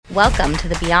Welcome to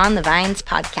the Beyond the Vines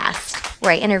podcast,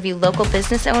 where I interview local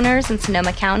business owners in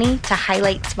Sonoma County to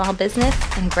highlight small business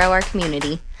and grow our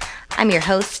community. I'm your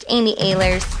host, Amy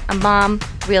Ehlers, a mom,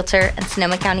 realtor, and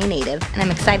Sonoma County native, and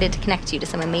I'm excited to connect you to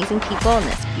some amazing people in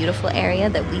this beautiful area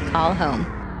that we call home.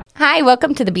 Hi,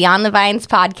 welcome to the Beyond the Vines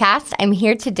podcast. I'm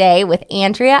here today with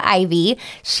Andrea Ivy.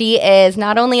 She is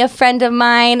not only a friend of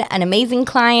mine, an amazing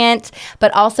client,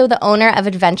 but also the owner of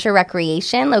Adventure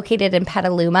Recreation located in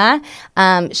Petaluma.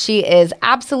 She is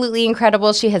absolutely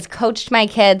incredible. She has coached my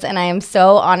kids, and I am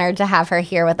so honored to have her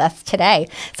here with us today.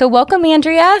 So welcome,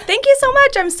 Andrea. Thank you so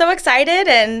much. I'm so excited,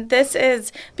 and this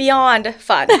is beyond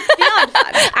fun. Beyond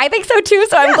fun. I think so too,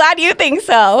 so I'm glad you think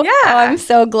so. Yeah. Oh, I'm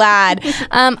so glad.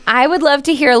 I would love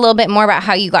to hear a little bit more about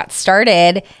how you got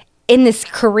started in this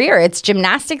career. It's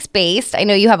gymnastics based. I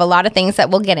know you have a lot of things that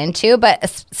we'll get into, but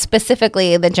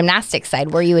specifically the gymnastics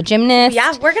side. Were you a gymnast?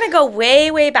 Yeah, we're going to go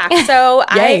way, way back. So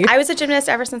I was a gymnast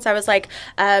ever since I was like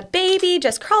a baby,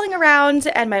 just crawling around,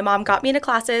 and my mom got me into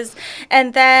classes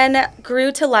and then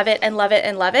grew to love it and love it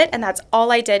and love it. And that's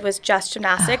all I did was just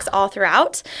gymnastics all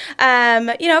throughout.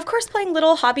 Of course, playing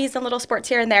little hobbies and little sports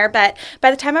here and there. But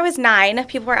by the time I was 9,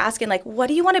 people were asking, like, what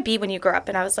do you want to be when you grow up?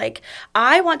 And I was like,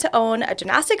 I want to own a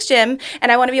gymnastics gym.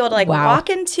 And I want to be able to walk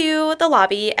into the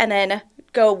lobby and then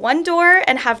go one door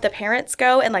and have the parents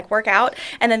go and work out,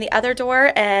 and then the other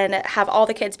door and have all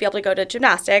the kids be able to go to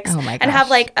gymnastics. Oh my gosh. And have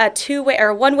a two-way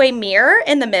or one-way mirror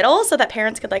in the middle so that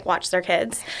parents could watch their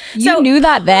kids. You knew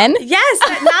that then? Yes,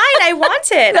 at 9 I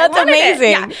wanted. That's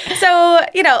amazing. Yeah. So,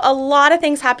 a lot of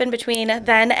things happened between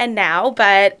then and now,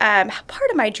 but part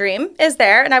of my dream is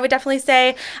there, and I would definitely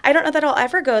say I don't know that I'll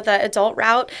ever go the adult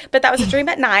route, but that was a dream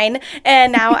at 9,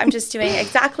 and now I'm just doing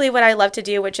exactly what I love to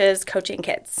do, which is coaching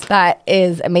kids. That is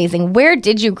amazing. Where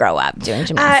did you grow up doing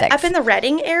gymnastics? Up in the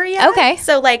Redding area. Okay.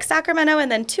 So Sacramento,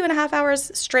 and then 2.5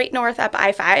 hours straight north up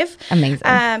I-5.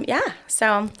 Amazing.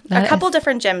 So a couple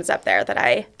different gyms up there that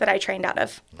I trained out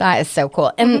of. That is so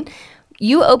cool. And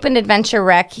you opened Adventure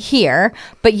Rec here,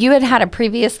 but you had a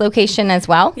previous location as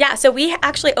well? Yeah, so we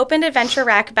actually opened Adventure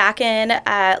Rec back in,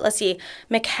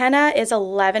 McKenna is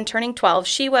 11, turning 12.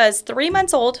 She was 3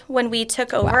 months old when we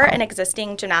took over an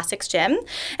existing gymnastics gym.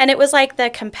 And it was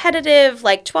the competitive,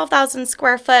 12,000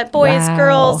 square foot, boys,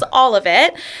 girls, all of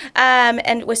it.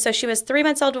 So she was 3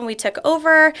 months old when we took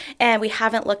over, and we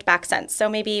haven't looked back since. So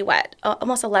maybe,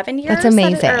 almost 11 years? That's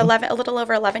amazing. Or a little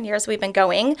over 11 years we've been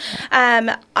going.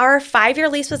 Our 5-year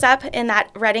lease was up in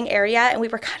that Redding area, and we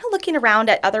were kind of looking around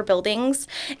at other buildings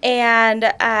and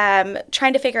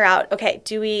trying to figure out, okay,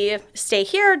 do we stay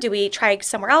here? Do we try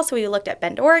somewhere else? So we looked at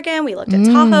Bend, Oregon. We looked at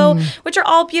Tahoe, which are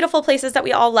all beautiful places that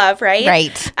we all love, right?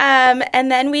 Right.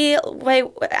 And then we,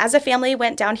 as a family,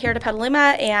 went down here to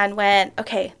Petaluma and went,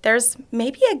 okay, there's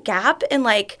maybe a gap in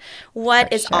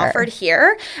what is offered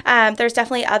here. There's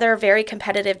definitely other very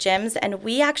competitive gyms, and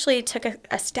we actually took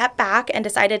a step back and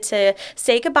decided to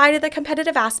say goodbye to the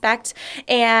competitive aspect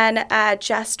and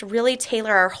just really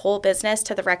tailor our whole business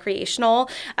to the recreational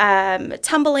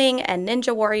tumbling and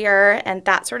Ninja Warrior and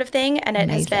that sort of thing. And it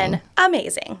has been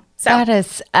amazing. So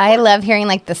I love hearing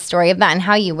the story of that and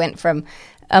how you went from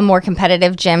a more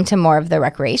competitive gym to more of the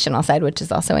recreational side, which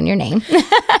is also in your name.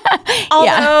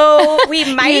 Although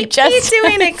we might be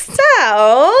doing Excel.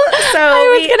 So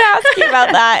I was going to ask you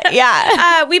about that.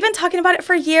 Yeah. We've been talking about it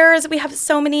for years. We have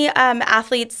so many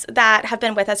athletes that have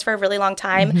been with us for a really long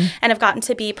time and have gotten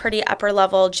to be pretty upper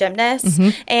level gymnasts.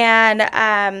 And,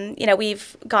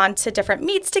 we've gone to different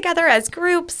meets together as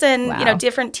groups and,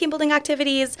 different team building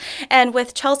activities. And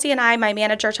with Chelsea and I, my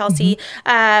manager, Chelsea,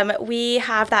 we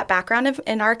have that background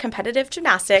in our competitive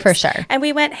gymnastics. For sure. And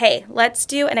we went, hey, let's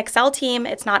do an Excel team.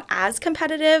 It's not as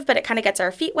competitive, but it kind of gets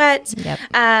our feet wet.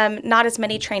 Yep. Not as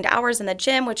many trained hours in the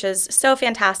gym, which is so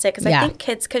fantastic because I think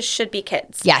kids should be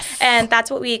kids. Yes. And that's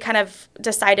what we kind of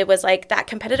decided was that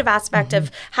competitive aspect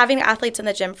of having athletes in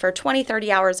the gym for 20,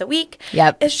 30 hours a week.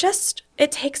 Yep. It's just,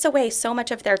 it takes away so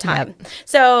much of their time. Yep.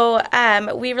 So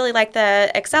we really like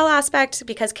the Excel aspect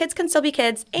because kids can still be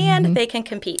kids and they can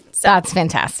compete. So that's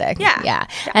fantastic. Yeah.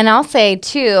 And I'll say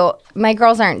too, my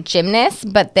girls aren't gymnasts,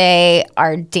 but they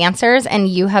are dancers, and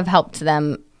you have helped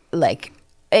them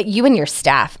you and your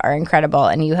staff are incredible,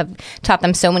 and you have taught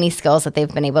them so many skills that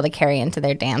they've been able to carry into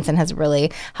their dance and has really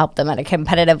helped them at a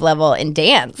competitive level in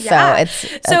dance. Yeah.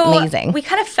 So it's amazing. We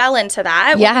kind of fell into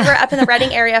that. Yeah. When we were up in the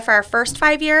Redding area for our first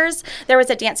 5 years, there was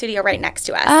a dance studio right next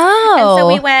to us. Oh. And so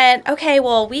we went, okay,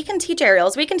 well, we can teach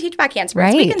aerials. We can teach back handsprints.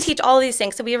 Right. We can teach all of these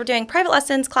things. So we were doing private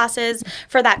lessons, classes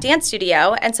for that dance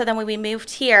studio. And so then when we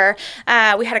moved here,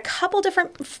 we had a couple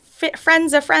different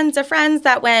friends of friends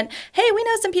that went, hey, we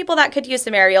know some people that could use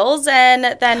some intramurals,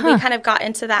 and then we kind of got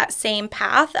into that same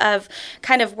path of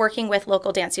kind of working with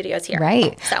local dance studios here.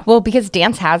 Right. So. Well, because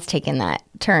dance has taken that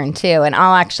turn too, and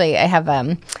I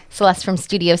have Celeste from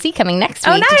Studio C coming next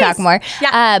week to talk more.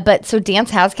 Yeah. But so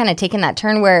dance has kind of taken that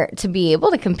turn where to be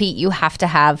able to compete, you have to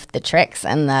have the tricks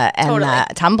and the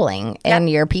tumbling in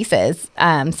your pieces.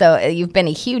 So you've been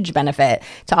a huge benefit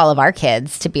to all of our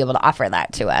kids to be able to offer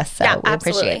that to us. So we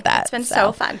appreciate that. It's been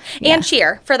so fun. And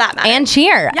cheer, for that matter. And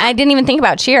cheer. Yeah. I didn't even think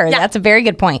about cheer. Yeah. That's a very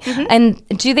good point. Mm-hmm.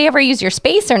 And do they ever use your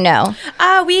space or no?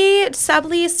 We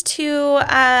sublease to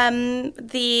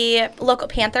the local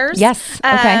Panthers. Yes.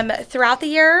 Okay. Throughout the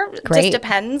year. Great. Just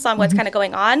depends on what's kind of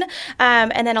going on.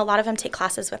 And then a lot of them take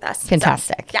classes with us.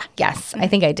 Fantastic. So, yeah. Yes. I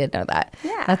think I did know that.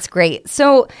 Yeah. That's great.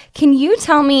 So can you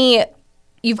tell me,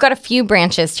 you've got a few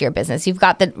branches to your business. You've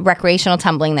got the recreational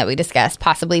tumbling that we discussed,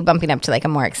 possibly bumping up to like a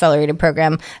more accelerated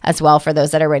program as well for those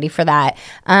that are ready for that.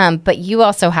 But you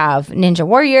also have Ninja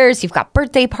Warriors. You've got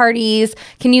birthday parties.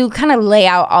 Can you kind of lay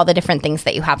out all the different things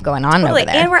that you have going on over there?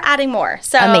 And we're adding more.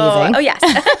 So amazing. Oh, yes.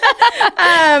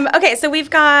 Okay, so we've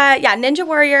got, Ninja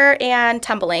Warrior and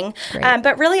tumbling.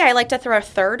 But really, I like to throw a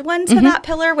third one to that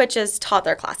pillar, which is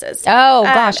toddler classes. Oh,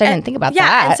 gosh, I didn't think about that.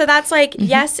 Yeah, and so that's like,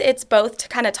 yes, it's both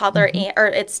kind of toddler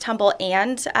or it's tumble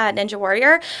and Ninja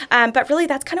Warrior. But really,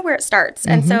 that's kind of where it starts.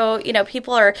 And so,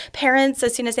 people are parents,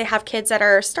 as soon as they have kids that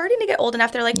are starting to get old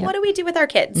enough, they're like, what do we do with our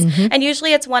kids? And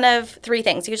usually it's one of three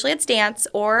things. Usually it's dance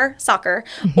or soccer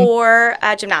or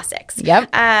gymnastics. Yep.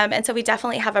 And so we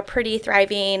definitely have a pretty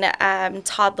thriving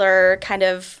toddler kind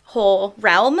of whole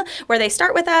realm where they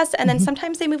start with us, and then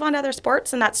sometimes they move on to other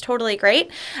sports, and that's totally great.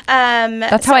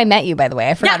 That's how I met you, by the way.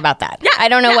 I forgot about that. Yeah, I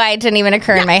don't know why it didn't even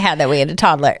occur in my head that we had a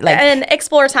toddler. And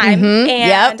explore time,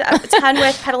 and a ton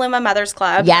with Petaluma Mothers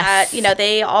Club. Yes. That,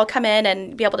 they all come in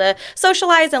and be able to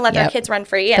socialize and let their kids run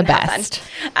free and have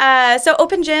fun. So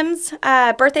open gyms,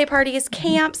 birthday parties,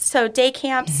 camps, so day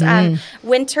camps,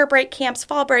 winter break camps,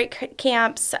 fall break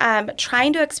camps,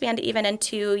 trying to expand even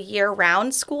into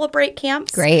year-round school break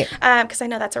camps. Great. Because I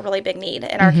know that's a really big need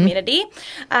in our community.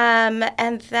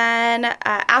 And then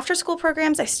after school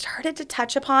programs, I started to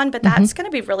touch upon, but that's going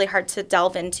to be really hard to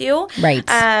delve into. Right.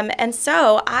 And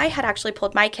so I had actually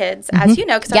pulled my kids, as you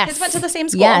know, because our kids went to the same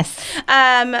school. Yes.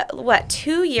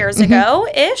 2 years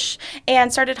ago-ish,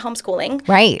 and started homeschooling.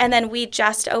 Right. And then we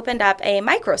just opened up a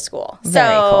micro school.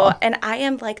 Very cool. And I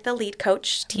am like the lead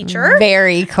coach teacher.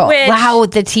 Very cool. Wow,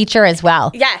 the teacher as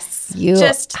well. Yes.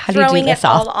 Just throwing it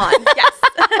all on. Yes.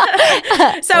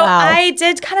 So I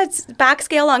did kind of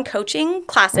backscale on coaching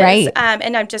classes. Right.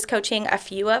 And I'm just coaching a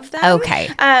few of them. Okay.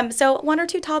 So 1 or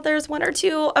 2 toddlers, 1 or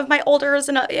 2 of my olders,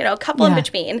 and a couple in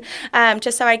between,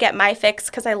 just so I get my fix,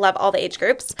 because I love all the age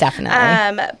groups.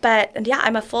 Definitely. But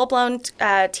I'm a full-blown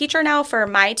teacher now for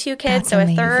my 2 kids. That's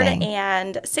a 3rd amazing.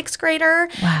 and 6th grader.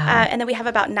 Wow. And then we have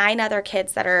about 9 other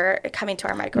kids that are coming to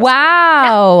our micro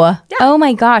Wow. Yeah. Oh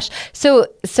my gosh. So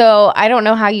I don't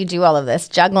know how you do all of this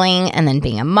juggling and then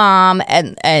being a mom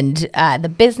and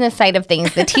the business side of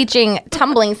things, the teaching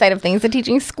tumbling side of things, the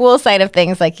teaching school side of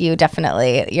things. Like you're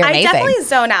amazing. I definitely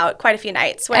zone out quite a few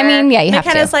nights. Where you have to.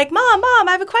 McKenna's like, Mom, I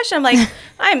have a question. I'm like,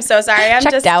 I'm so sorry. I'm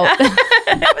checked just out. It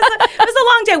was a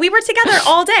long day. We were together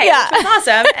all day. Yeah. Which was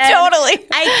awesome. And totally.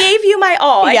 I gave you my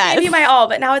all. Yes. I gave you my all.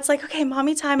 But now it's like, okay,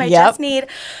 mommy time. I just need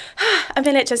a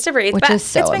minute just to breathe. Which is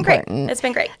so it's been important. Great. It's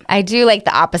been great. I do like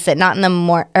the opposite. Not in the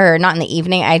not in the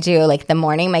evening. I do like the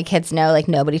morning. My kids know like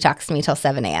nobody talks to me till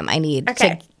 7 a.m. I need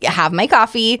to have my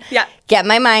coffee. Yeah. Get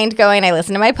my mind going. I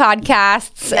listen to my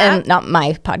podcasts, and not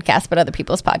my podcast, but other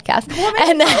people's podcasts.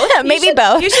 Well, maybe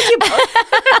both. You should do both.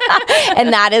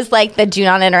 And that is like the do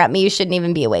not interrupt me. You shouldn't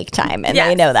even be awake time, and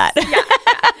they know that. Yeah.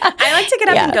 I like to get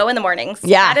up and go in the mornings.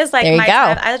 Yeah, that is like my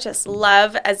time. I just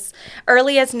love as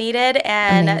early as needed,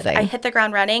 and I hit the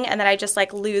ground running, and then I just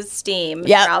like lose steam.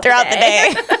 Throughout the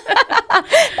day.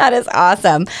 That is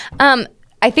awesome.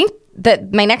 I think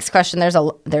that my next question, there's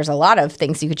a lot of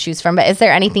things you could choose from, but is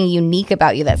there anything unique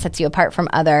about you that sets you apart from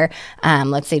other,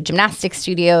 let's say, gymnastics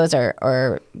studios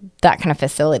or that kind of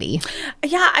facility?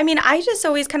 Yeah, I just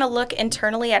always kind of look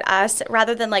internally at us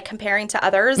rather than like comparing to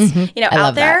others,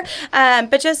 out there.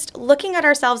 But just looking at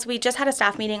ourselves, we just had a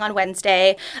staff meeting on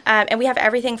Wednesday, and we have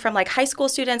everything from like high school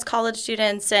students, college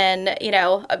students, and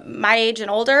my age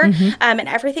and older, and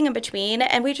everything in between.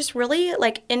 And we just really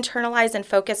like internalize and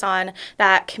focus on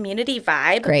that community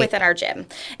vibe within our gym.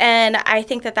 And I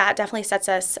think that definitely sets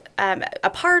us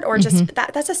apart, or just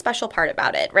that's a special part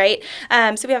about it, right?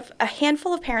 So we have a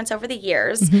handful of parents parents over the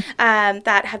years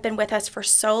that have been with us for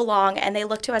so long, and they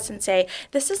look to us and say,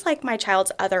 this is like my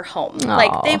child's other home. Aww.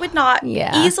 Like they would not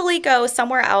easily go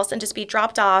somewhere else and just be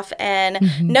dropped off and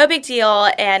no big deal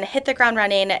and hit the ground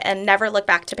running and never look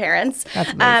back to parents.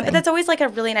 That's amazing. But that's always like a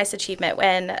really nice achievement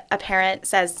when a parent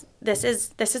says, this is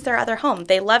their other home.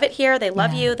 They love it here. They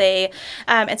love you.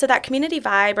 And so that community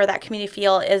vibe or that community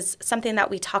feel is something that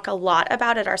we talk a lot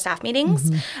about at our staff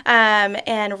meetings,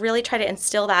 and really try to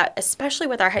instill that, especially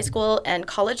with our high school and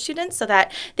college students, so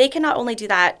that they can not only do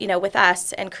that, with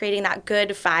us and creating that good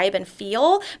vibe and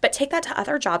feel, but take that to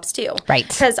other jobs too. Right.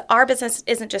 Because our business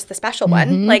isn't just the special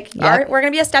one. Like we're going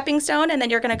to be a stepping stone, and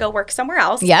then you're going to go work somewhere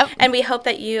else. Yep. And we hope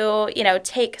that you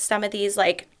take some of these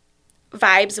like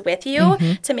vibes with you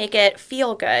to make it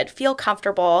feel good, feel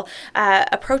comfortable,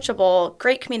 approachable,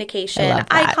 great communication,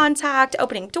 eye contact,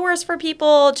 opening doors for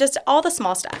people, just all the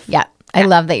small stuff. Yeah. I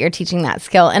love that you're teaching that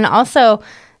skill. And also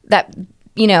that,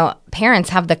 parents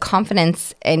have the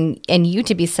confidence in you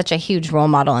to be such a huge role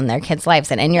model in their kids' lives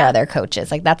and in your other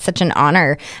coaches. Like that's such an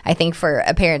honor, I think, for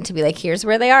a parent to be like, here's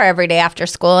where they are every day after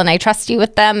school, and I trust you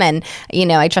with them, and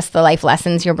I trust the life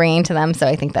lessons you're bringing to them. So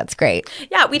I think that's great.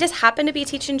 Yeah, we just happen to be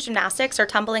teaching gymnastics or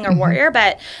tumbling or warrior,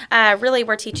 but really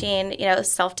we're teaching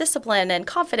self-discipline and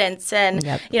confidence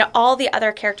and all the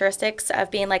other characteristics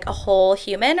of being like a whole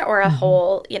human or a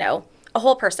whole a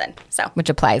whole person. So which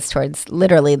applies towards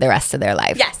literally the rest of their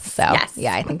life. Yes. So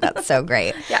yeah, I think that's so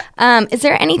great. Yeah. Is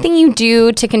there anything you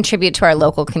do to contribute to our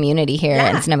local community here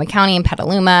in Sonoma County and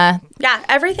Petaluma? Yeah,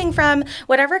 everything from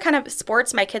whatever kind of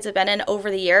sports my kids have been in over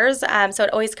the years. So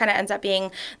it always kind of ends up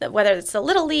being whether it's the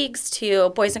little leagues to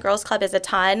Boys and Girls Club is a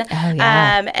ton,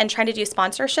 and trying to do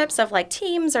sponsorships of like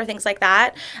teams or things like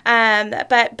that.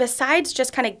 But besides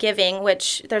just kind of giving,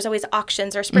 which there's always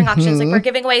auctions or spring auctions, like we're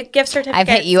giving away gift certificates. I've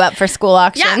hit you up for school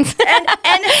auctions. Yeah,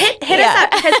 and hit us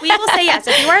up because we will say yes.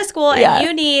 If you are a school and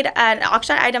you need an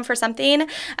auction item for something,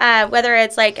 whether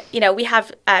it's like, we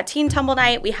have teen tumble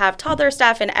night, we have toddler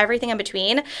stuff and everything in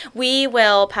between, we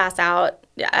will pass out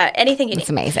anything you need. It's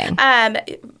amazing.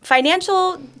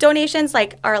 Financial donations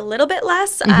are a little bit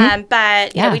less,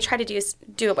 but we try to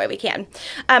do what we can.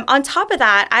 On top of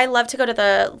that, I love to go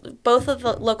to both of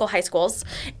the local high schools,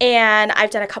 and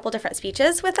I've done a couple different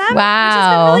speeches with them, wow, which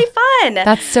has been really fun.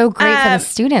 That's so great for the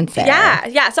students there.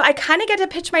 Yeah. So I kind of get to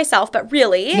pitch myself, but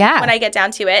really, when I get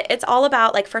down to it, it's all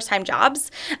about first-time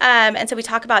jobs. And so we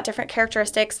talk about different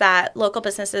characteristics that local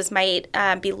businesses might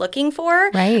be looking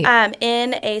for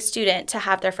in a student to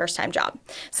have their first-time job.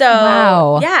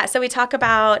 So so we talk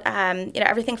about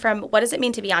everything from what does it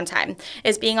mean to be on time?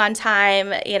 Is being on time,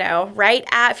 right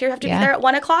at, if you have to be there at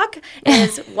 1 o'clock,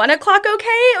 is 1 o'clock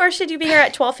okay, or should you be here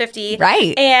at 12:50?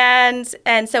 Right.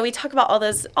 And so we talk about all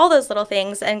those little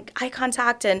things, and eye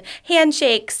contact and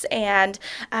handshakes, and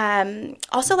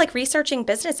also researching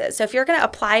businesses. So if you're going to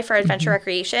apply for adventure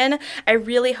recreation, I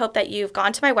really hope that you've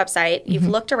gone to my website, you've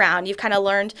looked around, you've kind of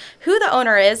learned who the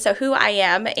owner is, so who I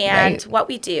am and what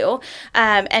we do,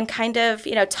 and kind of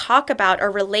talk about or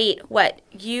relate what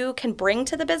you can bring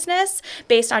to the business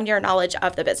based on your knowledge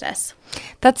of the business.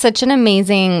 That's such an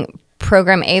amazing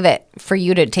program, that for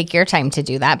you to take your time to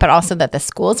do that, but also that the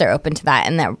schools are open to that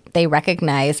and that they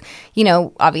recognize,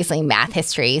 obviously math,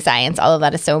 history, science, all of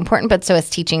that is so important, but so is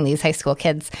teaching these high school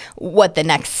kids what the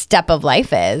next step of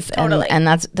life is. Totally. And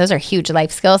those are huge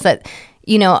life skills that,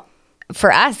 for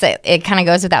us, it kind of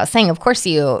goes without saying. Of course,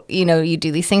 you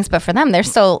do these things, but for them, they're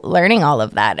still learning all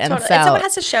of that, and totally. so and someone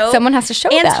has to show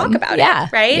and them. Talk about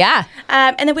it, right? Yeah.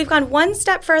 And then we've gone one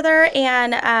step further,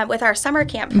 and with our summer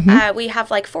camp, we have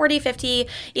 40, 50,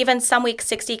 even some weeks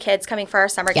 60 kids coming for our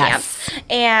summer camp,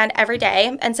 and every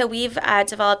day. And so we've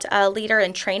developed a leader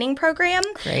in training program,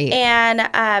 and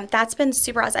that's been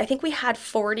super awesome. I think we had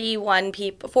 41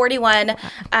 people,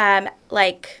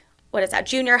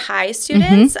 junior high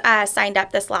students signed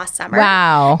up this last summer.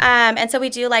 Wow. And so we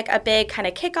do a big kind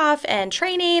of kickoff and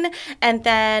training. And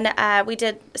then we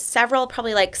did several,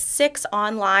 probably 6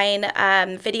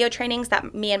 online video trainings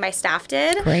that me and my staff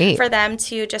did for them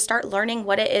to just start learning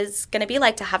what it is going to be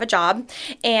like to have a job,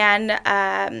 and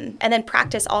then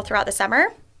practice all throughout the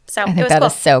summer. So I think it was that cool.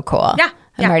 is so cool. Yeah.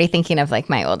 I'm already thinking of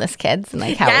my oldest kids and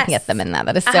how we can get them in that.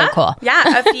 That is so cool.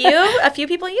 Yeah, a few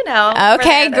people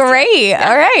Okay, great.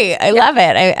 All right, I love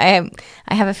it.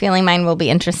 I have a feeling mine will be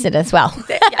interested as well.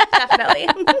 Yeah, definitely.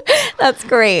 That's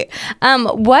great.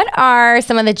 What are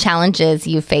some of the challenges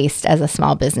you faced as a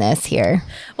small business here?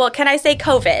 Well, can I say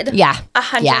COVID? Yeah.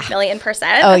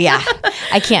 100,000,000%. Oh, yeah.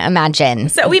 I can't imagine.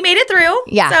 So we made it through.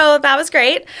 Yeah. So that was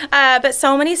great. But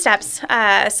so many steps,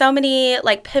 so many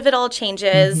like pivotal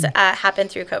changes happened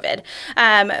through COVID.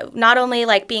 Not only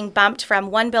like being bumped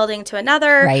from one building to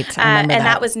another. Right. I remember and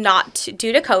that was not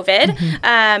due to COVID.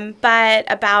 But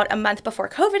about a month before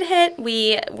COVID hit,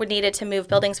 we needed to move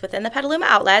buildings within the Petaluma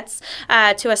outlets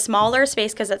to a smaller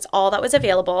space because that's all that was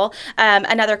available.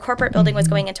 Another corporate building was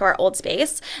going into our old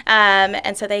space.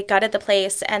 And so they gutted the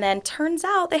place. And then turns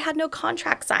out they had no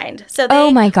contract signed. So they,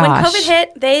 oh my gosh. When COVID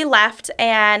hit, they left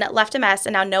a mess.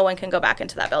 And now no one can go back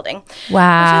into that building.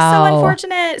 Wow. Which is so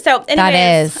unfortunate. So anyways, that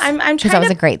is. I'm trying that was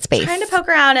a great space. Trying to poke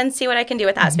around and see what I can do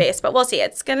with that space. But we'll see.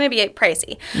 It's going to be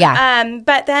pricey. Yeah.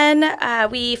 But then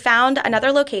we found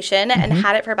another location and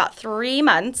had it for about 3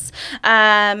 months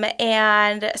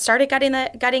and started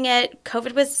gutting it.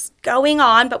 COVID was going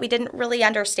on, but we didn't really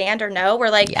understand or know. We're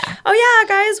like, oh yeah,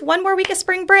 guys, one more week of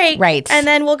spring break. Right. And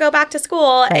then we'll go back to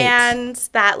school. Right. And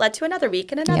that led to another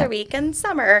week and another week and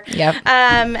summer. Yep.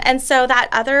 And so that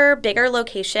other bigger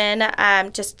location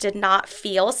just did not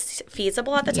feel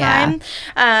feasible at the time.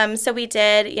 So we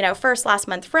did, first last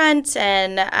month rent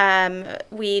and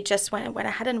we just went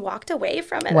ahead and walked away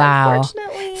from it,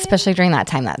 unfortunately. Especially during that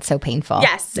time, that's so painful.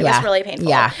 Yes, it was really painful.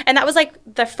 Yeah. And that was like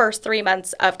the first 3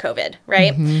 months of COVID,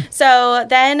 right? So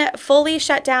then fully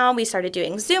shut down. We started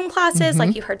doing Zoom classes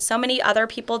like you heard so many other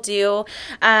people do.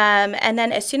 And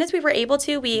then as soon as we were able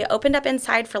to, we opened up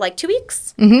inside for like 2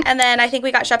 weeks. And then I think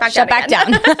we got shut back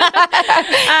down.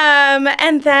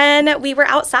 And then we were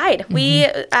outside.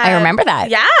 I remember that.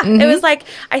 Yeah. It was like,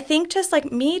 I think just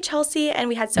like me, Chelsea, and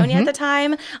we had Sonia at the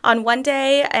time on one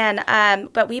day. And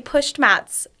but we pushed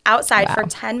mats outside for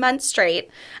 10 months straight.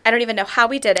 I don't even know how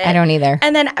we did it. I don't either.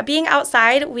 And then being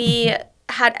outside, we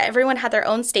had everyone had their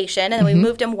own station, and then we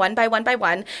moved them one by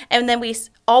one, and then we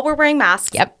all were wearing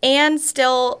masks and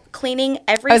still cleaning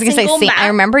every single mat. I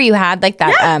remember you had like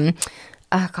that.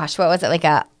 Oh gosh, what was it? Like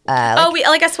a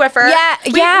like a Swiffer.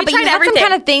 We but you had some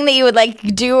kind of thing that you would like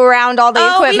do around all the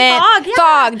equipment. We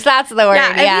fogged. That's the word. Yeah,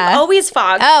 and we've always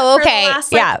fogged. Oh, okay. For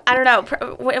the last, I don't know.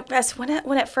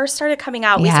 When it first started coming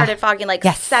out, we started fogging like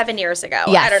 7 years ago.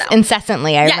 Yes, I don't know.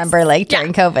 incessantly. I remember like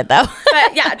during COVID though.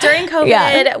 But during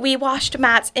COVID, we washed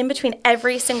mats in between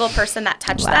every single person that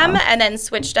touched them, and then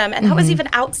switched them, and that was even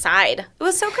outside. It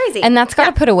was so crazy. And that's got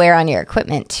to put a wear on your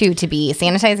equipment too, to be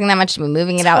sanitizing that much, to be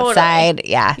moving it outside.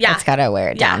 Yeah, that's got to wear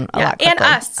it down a lot quicker. And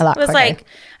us. It was like,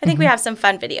 I think we have some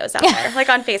fun videos out there, like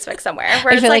on Facebook somewhere.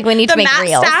 Where I feel like we need to make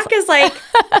reels. The mat stack is like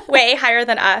way higher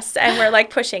than us, and we're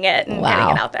like pushing it and getting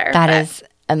it out there. That is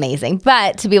amazing.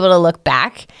 But to be able to look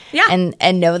back and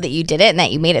know that you did it and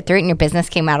that you made it through it and your business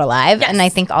came out alive. And I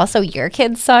think also your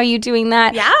kids saw you doing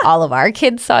that. Yeah. All of our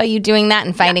kids saw you doing that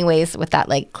and finding ways with that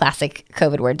like classic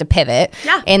COVID word to pivot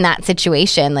in that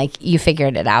situation. Like you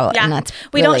figured it out. Yeah. And that's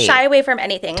we don't shy away from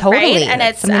anything. Totally. Right? And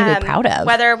it's something to be proud of.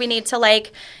 Whether we need to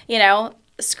like,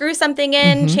 screw something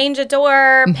in, change a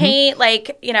door, paint,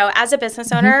 as a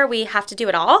business owner, we have to do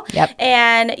it all. Yep.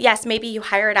 And yes, maybe you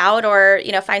hire it out or,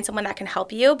 find someone that can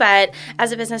help you. But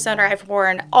as a business owner, I've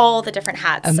worn all the different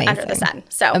hats under the sun.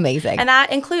 So amazing. And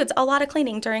that includes a lot of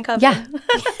cleaning during COVID. Yeah.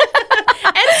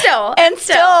 and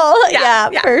still. Yeah,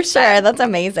 for sure. That's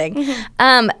amazing.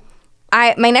 My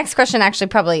next question actually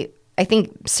probably, I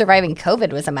think surviving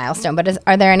COVID was a milestone, but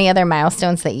are there any other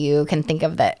milestones that you can think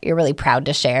of that you're really proud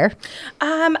to share?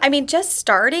 Just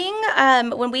starting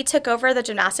when we took over the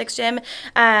gymnastics gym,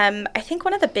 I think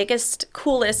one of the biggest,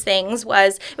 coolest things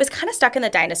was it was kind of stuck in the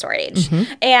dinosaur age.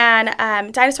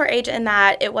 And dinosaur age in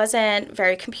that it wasn't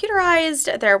very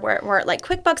computerized. There weren't like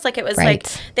QuickBooks. Like it was like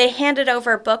they handed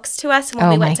over books to us when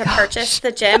we went to purchase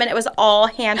the gym, and it was all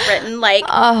handwritten. Like,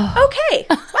 okay,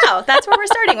 wow, that's what we're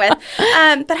starting with.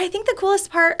 But I think the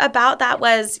coolest part about that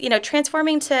was,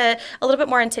 transforming to a little bit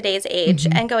more in today's age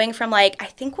and going from like, I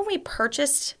think when we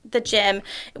purchased the gym,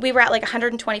 we were at like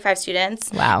 125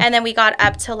 students. Wow. And then we got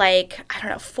up to like,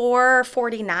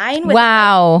 449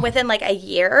 within like a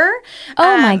year.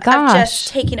 Oh my gosh. Of just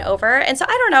taking over. And so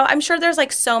I don't know, I'm sure there's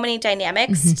like so many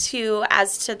dynamics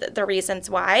as to the reasons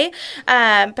why.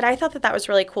 But I thought that was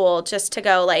really cool just to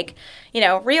go like,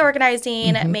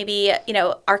 reorganizing maybe,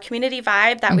 our community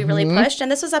vibe that we really pushed. And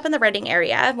this was up in the Reading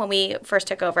area when we first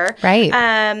took over. Right.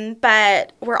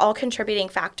 But we're all contributing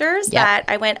factors that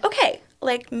I went, okay,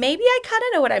 like, maybe I kind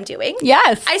of know what I'm doing.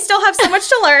 Yes. I still have so much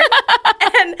to learn.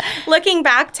 And looking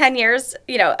back 10 years,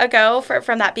 ago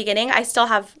from that beginning, I still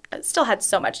had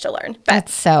so much to learn. But,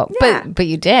 that's so, yeah. but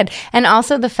you did. And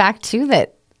also the fact too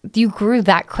that you grew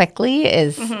that quickly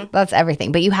is that's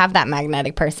everything. But you have that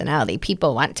magnetic personality.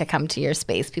 People want to come to your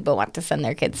space. People want to send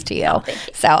their kids to you. Oh, thank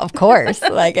you. So of course,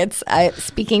 like it's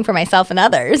speaking for myself and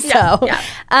others. Yeah,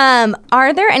 so,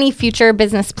 are there any future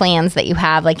business plans that you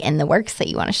have like in the works that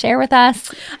you want to share with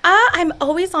us? I'm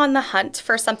always on the hunt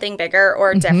for something bigger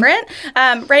or different.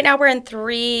 Right now, we're in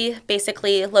 3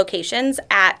 basically locations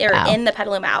in the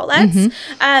Petaluma outlets.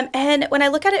 And when I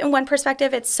look at it in one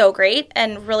perspective, it's so great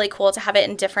and really cool to have it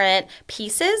in different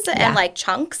pieces and like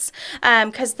chunks,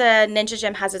 because the Ninja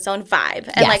Gym has its own vibe,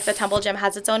 and like the Tumble Gym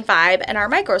has its own vibe, and our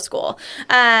micro school.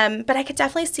 But I could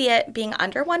definitely see it being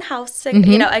under one house,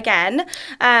 again.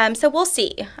 So we'll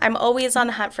see. I'm always on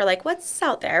the hunt for like what's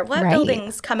out there, what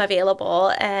buildings come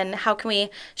available, and how can we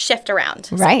shift around.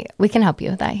 Right. We can help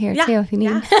you with that here too if you need.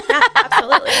 Yeah,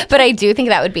 absolutely. But I do think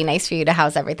that would be nice for you to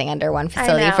house everything under one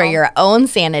facility for your own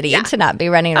sanity, to not be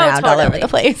running around all over the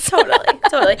place.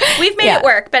 Totally. We've made it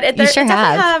work, but it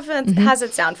definitely has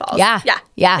its downfalls.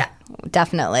 Yeah.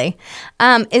 Definitely.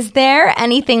 Is there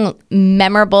anything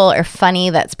memorable or funny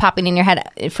that's popping in your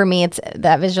head? For me, it's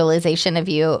that visualization of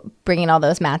you bringing all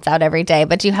those mats out every day.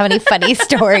 But do you have any funny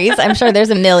stories? I'm sure there's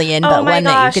a million, but one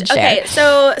that you could share. Okay,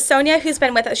 so Sonia, who's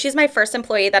been with us, she's my first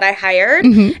employee that I hired,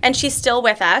 and she's still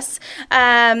with us.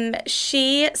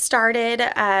 She started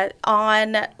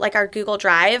on like our Google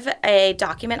Drive a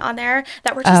document on there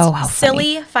that were just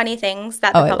silly, funny things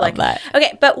that the public. I love that.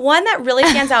 Okay, but one that really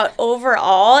stands out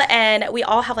overall, and we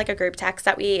all have like a group text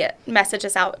that we message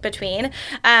us out between.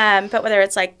 But whether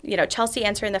it's like, Chelsea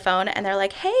answering the phone and they're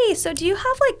like, hey, so do you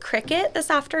have like cricket this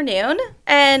afternoon?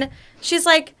 And she's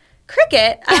like,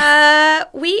 cricket?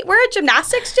 We're a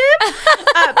gymnastics gym,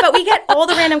 but we get all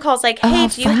the random calls like, hey,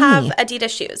 do you have Adidas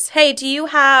shoes? Hey, do you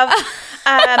have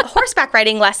horseback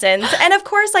riding lessons? And of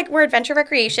course, like we're adventure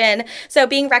recreation. So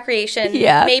being recreation,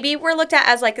 maybe we're looked at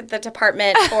as like the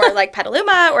department for like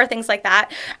Petaluma or things like that.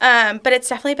 But it's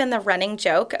definitely been the running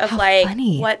joke of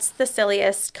what's the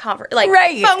silliest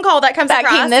phone call that comes across?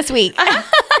 That came this week.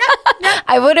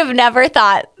 I would have never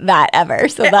thought that ever.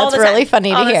 So that's really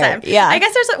funny to hear. Yeah. I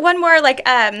guess there's one more, like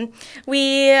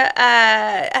we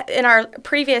in our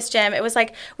previous gym, it was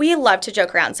like we love to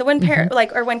joke around. So when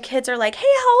or when kids are like, hey,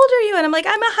 how old are you? And I'm like,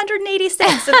 I'm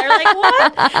 186. And they're like,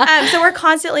 what? So we're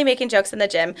constantly making jokes in the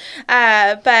gym.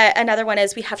 But another one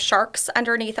is we have sharks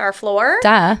underneath our floor.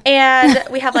 Duh. And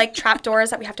we have like trap doors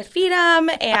that we have to feed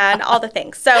them and all the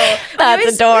things. So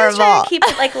that's adorable. We always try to keep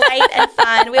it like light and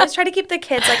fun. We always try to keep the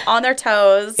kids like on their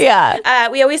toes. Yeah.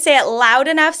 We always say it loud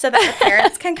enough so that the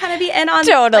parents can kind of be in on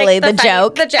totally the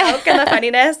joke and the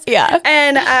funniness. Yeah.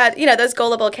 And those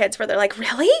gullible kids where they're like,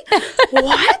 really?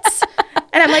 What?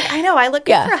 And I'm like, I know, I look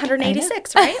good for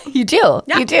 186, right? You do.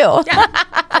 Yeah. You do. Yeah.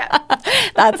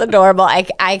 That's adorable.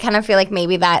 I kind of feel like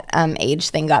maybe that age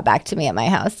thing got back to me at my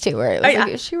house too, where it was like,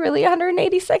 is she really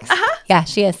 186? Yeah,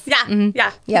 she is. Yeah. Mm-hmm.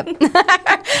 Yeah.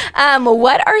 Yep.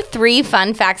 What are 3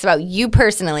 fun facts about you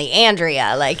personally,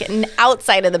 Andrea? Like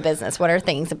outside of the business, what are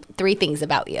 3 things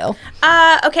about you?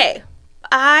 Okay.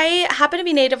 I happen to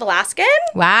be Native Alaskan.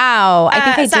 Wow.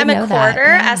 I think I'm a quarter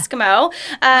Eskimo,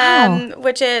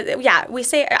 which is,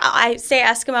 I say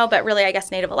Eskimo, but really I guess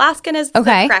Native Alaskan is the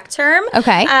correct term.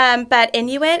 Okay. But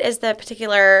Inuit is the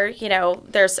particular,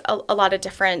 there's a lot of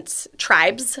different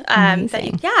tribes.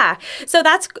 So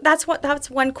that's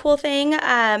one cool thing.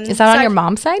 Is that on your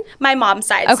mom's side? My mom's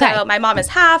side. Okay. So my mom is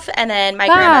half, and then my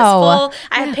grandma's full.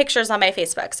 I have pictures on my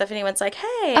Facebook. So if anyone's like,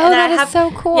 hey. Oh, that is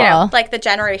so cool. Like the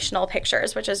generational pictures,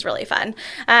 which is really fun.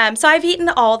 So I've eaten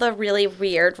all the really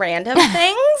weird random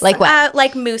things. Like what?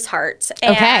 Like moose heart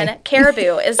and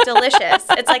caribou is delicious.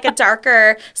 It's like a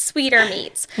darker, sweeter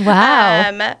meat.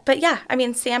 Wow. But yeah, I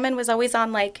mean, salmon was always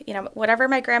on like, whatever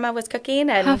my grandma was cooking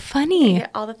and how funny.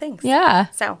 All the things. Yeah.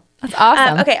 So that's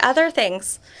awesome. Okay, other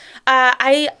things.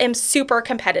 I am super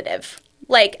competitive.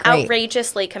 Like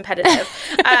outrageously competitive.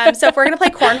 So if we're going to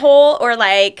play cornhole or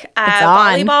like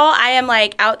volleyball, I am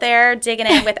like out there digging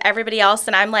in with everybody else.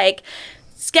 And I'm like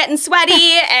getting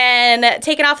sweaty and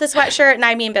taking off the sweatshirt, and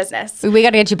I mean business. We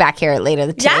got to get you back here later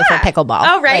today for pickleball.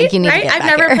 Oh, right. Like, you need to get I've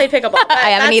never here. played pickleball.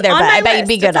 I haven't either, but I bet you'd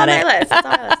be good at it. It's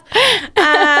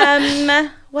on my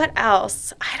list. What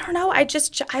else? I don't know.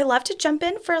 I love to jump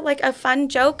in for like a fun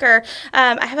joke, or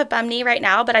I have a bum knee right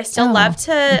now, but I still love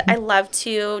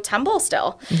to tumble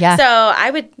still. Yeah. So I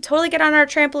would totally get on our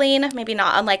trampoline, maybe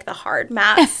not on like the hard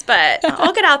mats, but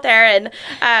I'll get out there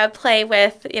and play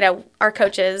with, our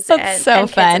coaches That's and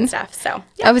fun. kids and stuff. So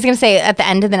yeah. I was going to say, at the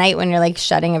end of the night when you're like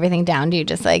shutting everything down, do you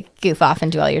just like goof off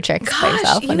and do all your tricks by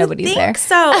yourself when nobody's there?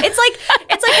 So it's like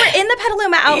we're in the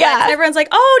Petaluma outlets and everyone's like,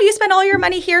 oh, do you spend all your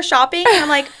money here shopping? And I'm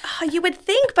like, oh, you would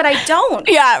think, but I don't.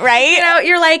 Yeah, right?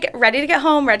 You're like ready to get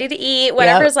home, ready to eat,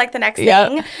 whatever's like the next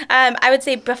thing. I would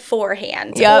say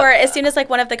beforehand. Or as soon as like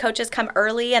one of the coaches come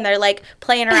early and they're like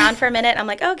playing around for a minute, I'm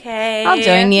like, okay. I'll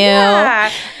join you.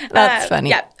 Yeah. That's funny.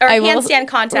 Yeah. Or handstand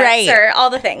contests or all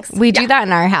the things. We do that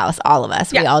in our house, all of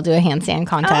us. We all do a handstand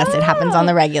contest. It happens on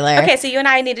the regular. Okay, so you and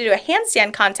I need to do a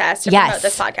handstand contest to promote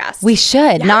this podcast. We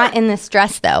should. Not in this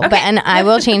dress, though. Okay. And I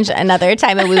will change another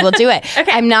time and we will do it.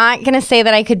 Okay. I'm not going to say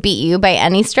that I could beat you by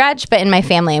any stretch, but in my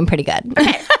family, I'm pretty good.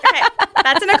 Okay.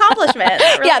 That's an accomplishment.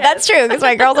 Really that's true, because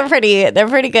my girls are they're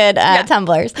pretty good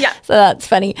tumblers. Yeah. So that's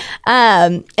funny.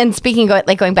 And speaking,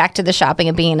 going back to the shopping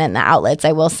and being in the outlets,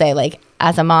 I will say, like,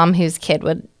 as a mom whose kid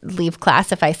would leave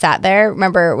class if I sat there,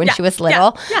 remember when she was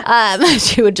little,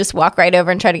 she would just walk right over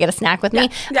and try to get a snack with me.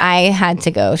 Yeah. I had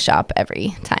to go shop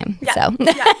every time. Yeah. So.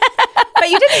 Yeah. But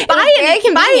you didn't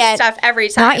buy stuff every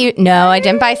time. Not you. No, I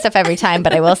didn't buy stuff every time,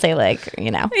 but I will say, like,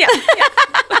 Yeah.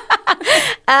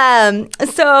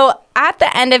 So at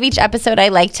the end of each episode, I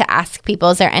like to ask people,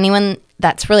 is there anyone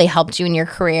that's really helped you in your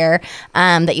career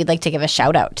that you'd like to give a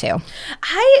shout out to?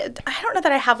 I don't know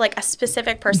that I have like a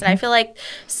specific person. I feel like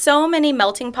so many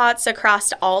melting pots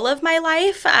across all of my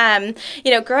life.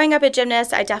 Growing up a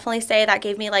gymnast, I definitely say that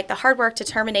gave me like the hard work,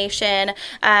 determination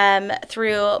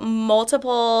through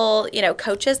multiple,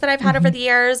 coaches that I've had over the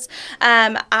years.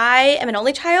 I am an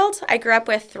only child. I grew up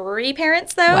with 3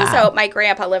 parents though. Wow. So my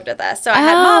grandpa lived with us. So I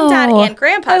had mom, dad, and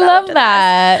grandpa. I love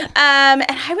that. And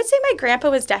I would say my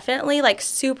grandpa was definitely like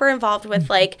super involved with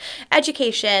like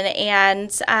education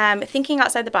and thinking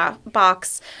outside the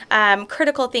box,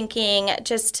 critical thinking.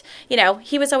 Just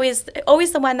he was always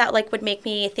the one that like would make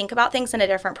me think about things in a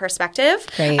different perspective.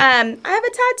 Great. I have a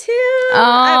tattoo.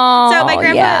 So my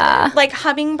grandpa like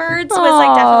hummingbirds was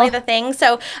like definitely the thing.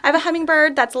 So I have a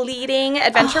hummingbird that's leading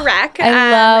Adventure Rec.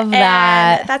 I love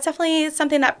that. And that's definitely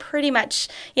something that pretty much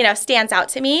stands out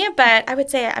to me. But I would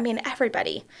say,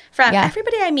 everybody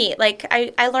I meet, like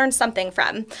I learned something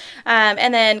from.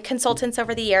 And then consultants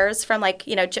over the years from like,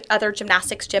 other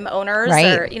gymnastics gym owners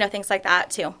or, things like that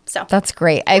too. So that's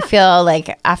great. I feel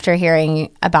like after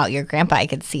hearing about your grandpa, I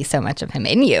could see so much of him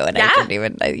in you. And I didn't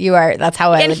even, that's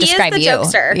how I would describe you. And he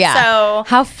is the jokester. Yeah. So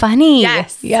how funny.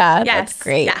 Yes. Yeah. Yes. That's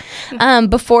great. Yeah.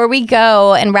 Before we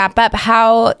go and wrap up,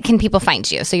 how can people find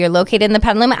you? So you're located in the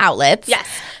Petaluma outlets. Yes.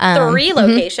 3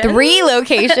 locations. 3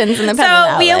 locations in the Petaluma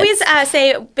outlets. So we always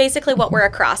say basically what we're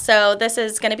across. So this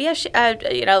is going to be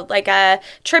like a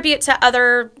tribute to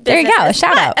other businesses. There you go. A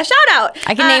shout out.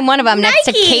 I can name one of them. Nike. Next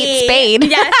to Kate Spade.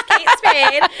 Yes, Kate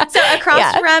Spade. So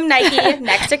across from Nike,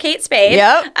 next to Kate Spade.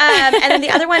 Yep. And then the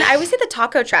other one, I always say the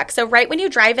taco truck. So right when you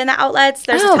drive in the outlets,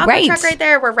 there's a taco truck right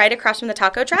there. We're right across from the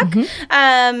taco truck.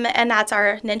 And that's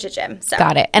our Ninja Gym. So.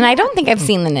 Got it. And I don't think I've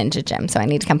seen the Ninja Gym, so I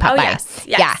need to come pop by.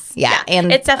 Yes. Yeah.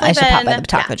 And it's definitely I should pop by the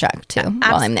taco truck too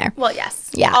while I'm there. Well,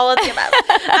 yes. Yeah. All of the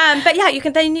above. But yeah, you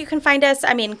can find us.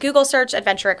 Google search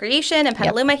Adventure Recreation in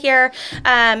Petaluma here.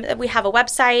 We have a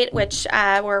website, which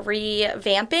we're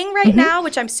revamping right now,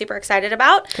 which I'm super excited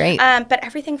about. Great. But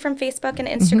everything from Facebook and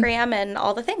Instagram and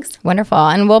all the things. Wonderful.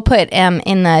 And we'll put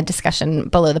in the discussion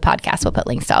below the podcast, we'll put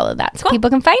links to all of that so people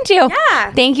can find you.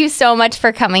 Yeah. Thank you so much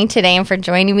for coming today and for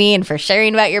joining me and for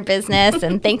sharing about your business.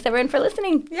 And thanks everyone for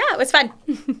listening. Yeah, it was fun.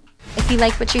 If you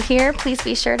like what you hear, please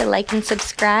be sure to like and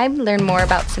subscribe, learn more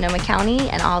about Sonoma County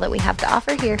and all that we have to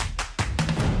offer here.